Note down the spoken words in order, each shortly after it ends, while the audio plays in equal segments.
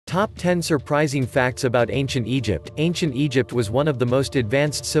Top 10 Surprising Facts About Ancient Egypt. Ancient Egypt was one of the most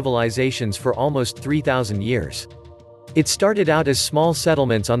advanced civilizations for almost 3,000 years. It started out as small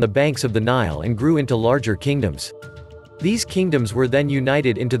settlements on the banks of the Nile and grew into larger kingdoms. These kingdoms were then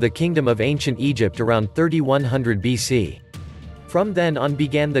united into the Kingdom of Ancient Egypt around 3100 BC. From then on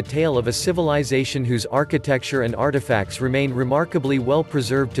began the tale of a civilization whose architecture and artifacts remain remarkably well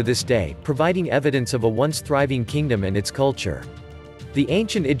preserved to this day, providing evidence of a once thriving kingdom and its culture. The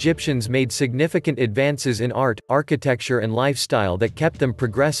ancient Egyptians made significant advances in art, architecture and lifestyle that kept them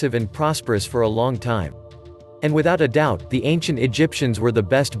progressive and prosperous for a long time. And without a doubt, the ancient Egyptians were the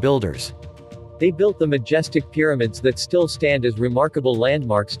best builders. They built the majestic pyramids that still stand as remarkable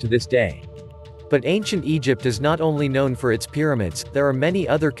landmarks to this day. But ancient Egypt is not only known for its pyramids, there are many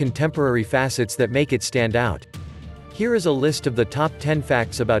other contemporary facets that make it stand out. Here is a list of the top 10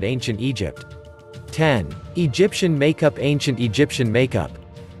 facts about ancient Egypt. 10. Egyptian makeup. Ancient Egyptian makeup.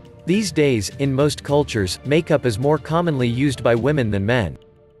 These days, in most cultures, makeup is more commonly used by women than men.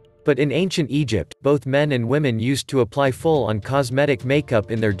 But in ancient Egypt, both men and women used to apply full-on cosmetic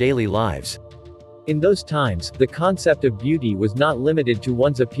makeup in their daily lives. In those times, the concept of beauty was not limited to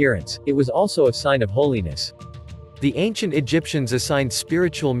one's appearance, it was also a sign of holiness. The ancient Egyptians assigned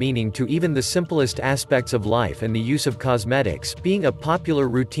spiritual meaning to even the simplest aspects of life, and the use of cosmetics, being a popular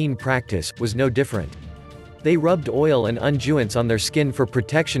routine practice, was no different. They rubbed oil and unguents on their skin for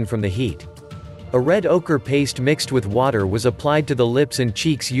protection from the heat. A red ochre paste mixed with water was applied to the lips and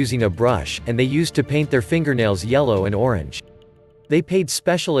cheeks using a brush, and they used to paint their fingernails yellow and orange. They paid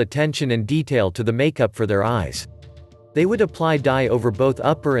special attention and detail to the makeup for their eyes. They would apply dye over both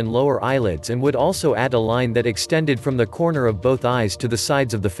upper and lower eyelids and would also add a line that extended from the corner of both eyes to the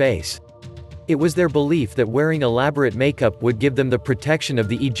sides of the face. It was their belief that wearing elaborate makeup would give them the protection of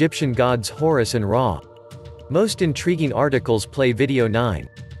the Egyptian gods Horus and Ra. Most intriguing articles. Play video 9.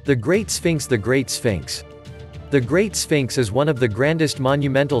 The Great Sphinx. The Great Sphinx. The Great Sphinx is one of the grandest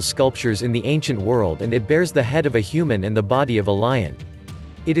monumental sculptures in the ancient world, and it bears the head of a human and the body of a lion.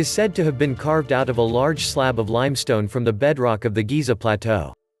 It is said to have been carved out of a large slab of limestone from the bedrock of the Giza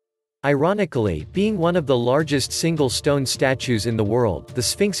Plateau. Ironically, being one of the largest single stone statues in the world, the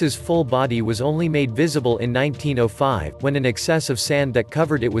Sphinx's full body was only made visible in 1905, when an excess of sand that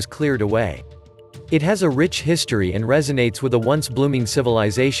covered it was cleared away. It has a rich history and resonates with a once blooming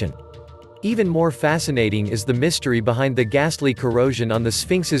civilization. Even more fascinating is the mystery behind the ghastly corrosion on the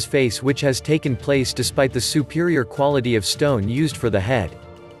Sphinx's face, which has taken place despite the superior quality of stone used for the head.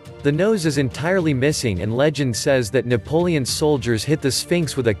 The nose is entirely missing, and legend says that Napoleon's soldiers hit the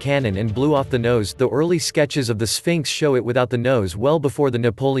Sphinx with a cannon and blew off the nose, though early sketches of the Sphinx show it without the nose well before the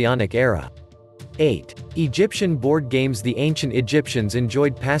Napoleonic era. 8. Egyptian board games. The ancient Egyptians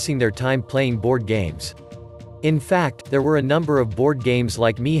enjoyed passing their time playing board games. In fact, there were a number of board games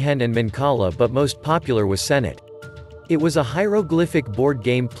like Mihen and Mancala, but most popular was Senet. It was a hieroglyphic board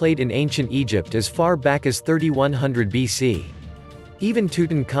game played in ancient Egypt as far back as 3100 BC. Even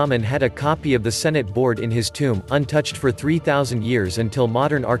Tutankhamun had a copy of the Senet board in his tomb, untouched for 3,000 years until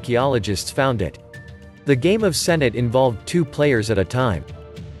modern archaeologists found it. The game of Senet involved 2 players at a time.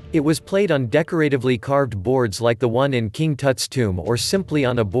 It was played on decoratively carved boards like the one in King Tut's tomb, or simply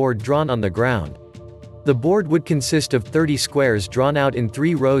on a board drawn on the ground. The board would consist of 30 squares drawn out in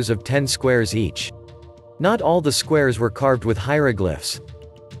 3 rows of 10 squares each. Not all the squares were carved with hieroglyphs.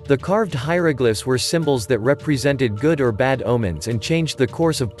 The carved hieroglyphs were symbols that represented good or bad omens and changed the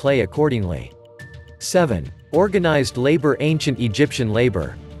course of play accordingly. 7. Organized labor. Ancient Egyptian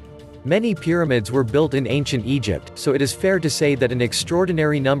labor. Many pyramids were built in ancient Egypt, so it is fair to say that an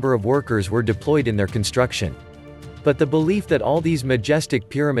extraordinary number of workers were deployed in their construction. But the belief that all these majestic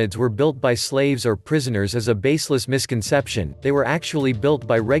pyramids were built by slaves or prisoners is a baseless misconception. They were actually built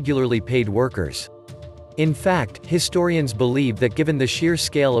by regularly paid workers. In fact, historians believe that given the sheer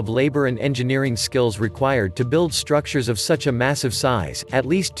scale of labor and engineering skills required to build structures of such a massive size, at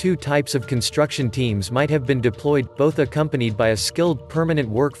least 2 types of construction teams might have been deployed, both accompanied by a skilled permanent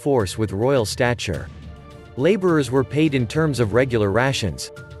workforce with royal stature. Laborers were paid in terms of regular rations.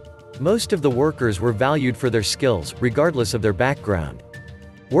 Most of the workers were valued for their skills, regardless of their background.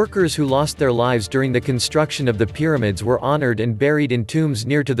 Workers who lost their lives during the construction of the pyramids were honored and buried in tombs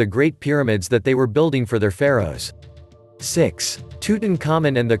near to the Great Pyramids that they were building for their pharaohs. 6.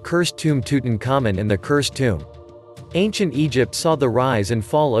 Tutankhamun and the Cursed Tomb. Tutankhamun and the Cursed Tomb. Ancient Egypt saw the rise and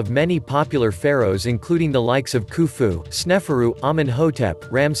fall of many popular pharaohs, including the likes of Khufu, Sneferu, Amenhotep,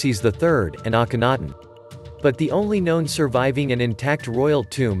 Ramses III, and Akhenaten. But the only known surviving and intact royal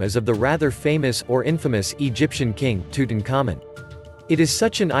tomb is of the rather famous, or infamous, Egyptian king, Tutankhamun. It is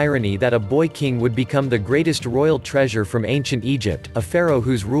such an irony that a boy king would become the greatest royal treasure from ancient Egypt, a pharaoh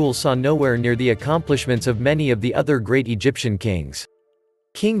whose rule saw nowhere near the accomplishments of many of the other great Egyptian kings.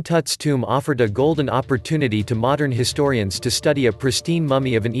 King Tut's tomb offered a golden opportunity to modern historians to study a pristine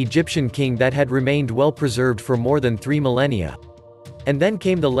mummy of an Egyptian king that had remained well preserved for more than 3 millennia. And then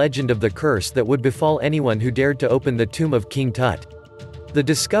came the legend of the curse that would befall anyone who dared to open the tomb of King Tut. The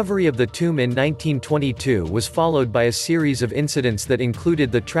discovery of the tomb in 1922 was followed by a series of incidents that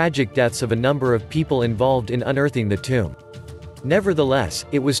included the tragic deaths of a number of people involved in unearthing the tomb. Nevertheless,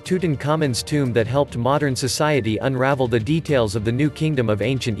 it was Tutankhamun's tomb that helped modern society unravel the details of the new kingdom of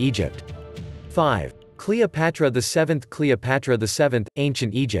ancient Egypt. 5. Cleopatra VII,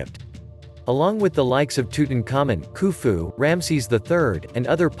 Ancient Egypt. Along with the likes of Tutankhamun, Khufu, Ramses III, and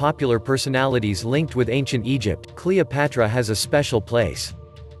other popular personalities linked with ancient Egypt, Cleopatra has a special place.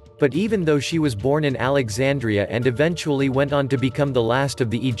 But even though she was born in Alexandria and eventually went on to become the last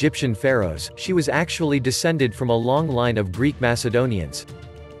of the Egyptian pharaohs, she was actually descended from a long line of Greek Macedonians.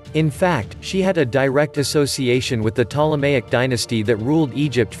 In fact, she had a direct association with the Ptolemaic dynasty that ruled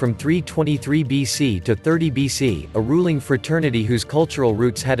Egypt from 323 BC to 30 BC, a ruling fraternity whose cultural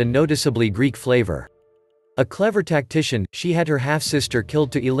roots had a noticeably Greek flavor. A clever tactician, she had her half-sister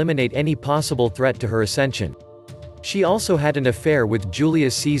killed to eliminate any possible threat to her ascension. She also had an affair with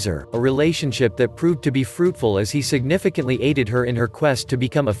Julius Caesar, a relationship that proved to be fruitful as he significantly aided her in her quest to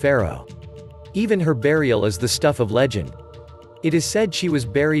become a pharaoh. Even her burial is the stuff of legend. It is said she was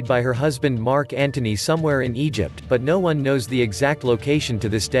buried by her husband Mark Antony somewhere in Egypt, but no one knows the exact location to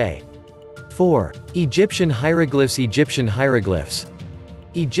this day. 4. Egyptian hieroglyphs.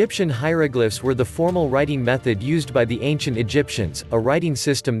 Egyptian hieroglyphs were the formal writing method used by the ancient Egyptians, a writing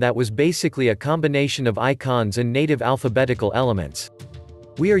system that was basically a combination of icons and native alphabetical elements.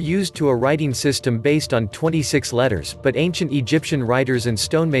 We are used to a writing system based on 26 letters, but ancient Egyptian writers and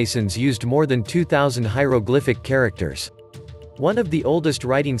stonemasons used more than 2,000 hieroglyphic characters. One of the oldest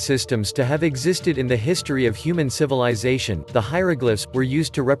writing systems to have existed in the history of human civilization, the hieroglyphs were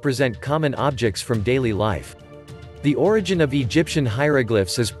used to represent common objects from daily life. The origin of Egyptian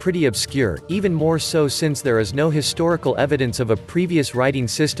hieroglyphs is pretty obscure, even more so since there is no historical evidence of a previous writing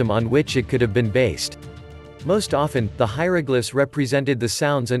system on which it could have been based. Most often, the hieroglyphs represented the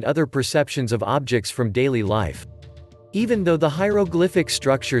sounds and other perceptions of objects from daily life. Even though the hieroglyphic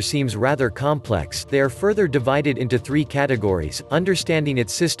structure seems rather complex, they are further divided into 3 categories. Understanding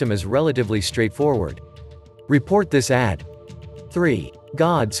its system is relatively straightforward. Report this ad. 3.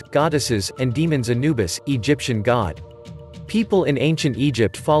 Gods, goddesses, and demons. Anubis, Egyptian god. People in ancient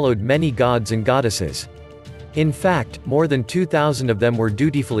Egypt followed many gods and goddesses. In fact, more than 2,000 of them were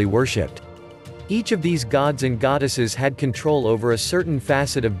dutifully worshipped. Each of these gods and goddesses had control over a certain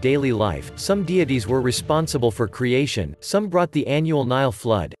facet of daily life. Some deities were responsible for creation, some brought the annual Nile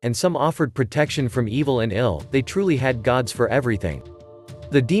flood, and some offered protection from evil and ill. They truly had gods for everything.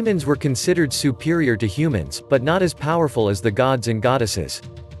 The demons were considered superior to humans, but not as powerful as the gods and goddesses.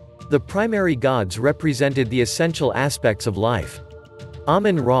 The primary gods represented the essential aspects of life.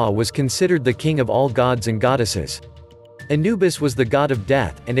 Amun-Ra was considered the king of all gods and goddesses. Anubis was the god of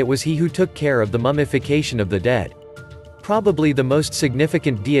death, and it was he who took care of the mummification of the dead. Probably the most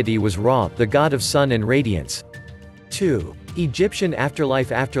significant deity was Ra, the god of sun and radiance. 2. Egyptian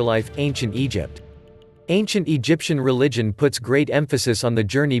afterlife. Ancient Egypt. Ancient Egyptian religion puts great emphasis on the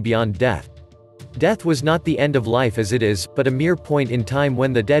journey beyond death. Death was not the end of life as it is, but a mere point in time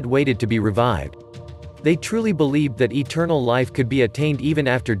when the dead waited to be revived. They truly believed that eternal life could be attained even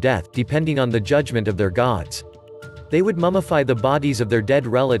after death, depending on the judgment of their gods. They would mummify the bodies of their dead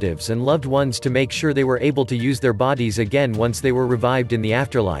relatives and loved ones to make sure they were able to use their bodies again once they were revived in the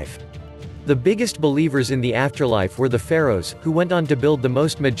afterlife. The biggest believers in the afterlife were the pharaohs, who went on to build the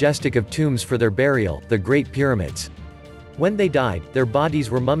most majestic of tombs for their burial, the Great Pyramids. When they died, their bodies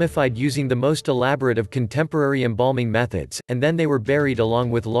were mummified using the most elaborate of contemporary embalming methods, and then they were buried along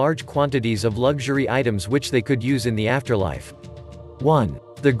with large quantities of luxury items which they could use in the afterlife. 1.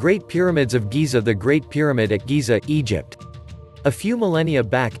 The Great Pyramids of Giza. The Great Pyramid at Giza, Egypt. A few millennia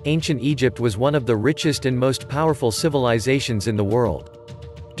back, ancient Egypt was one of the richest and most powerful civilizations in the world.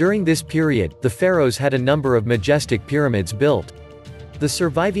 During this period, the pharaohs had a number of majestic pyramids built. The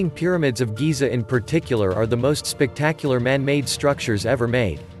surviving pyramids of Giza in particular are the most spectacular man-made structures ever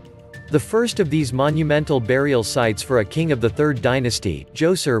made. The first of these monumental burial sites for a king of the 3rd dynasty,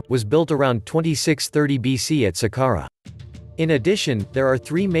 Djoser, was built around 2630 BC at Saqqara. In addition, there are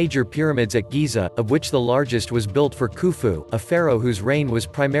 3 major pyramids at Giza, of which the largest was built for Khufu, a pharaoh whose reign was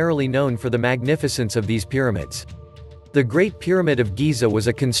primarily known for the magnificence of these pyramids. The Great Pyramid of Giza was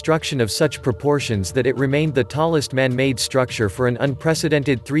a construction of such proportions that it remained the tallest man-made structure for an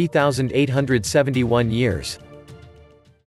unprecedented 3,871 years.